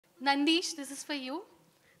Nandish, this is for you.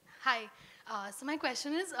 Hi. So my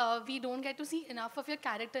question is, we don't get to see enough of your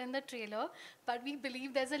character in the trailer, but we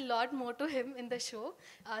believe there's a lot more to him in the show.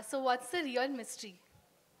 So what's the real mystery?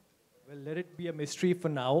 Well, let it be a mystery for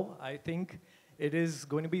now. I think it is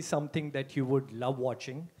going to be something that you would love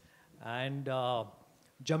watching. And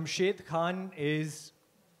Jamshed Khan is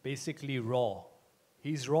basically raw.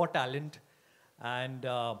 He's raw talent. And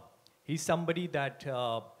he's somebody that,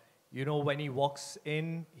 when he walks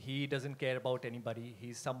in, he doesn't care about anybody.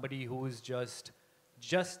 He's somebody who is just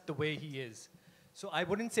the way he is. So I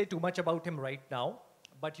wouldn't say too much about him right now,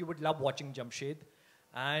 but you would love watching Jamshed.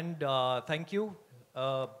 And thank you,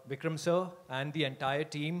 Vikram sir, and the entire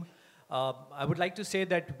team. I would like to say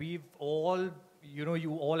that we've all,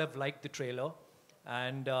 you all have liked the trailer,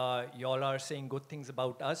 and you all are saying good things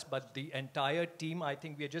about us, but the entire team, I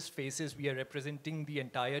think we are just faces. We are representing the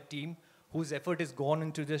entire team whose effort has gone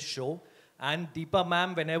into this show. And Deepa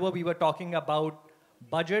ma'am, whenever we were talking about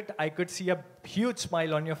budget, I could see a huge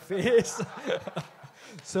smile on your face.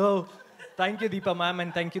 So thank you, Deepa ma'am,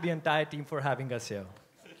 and thank you the entire team for having us here.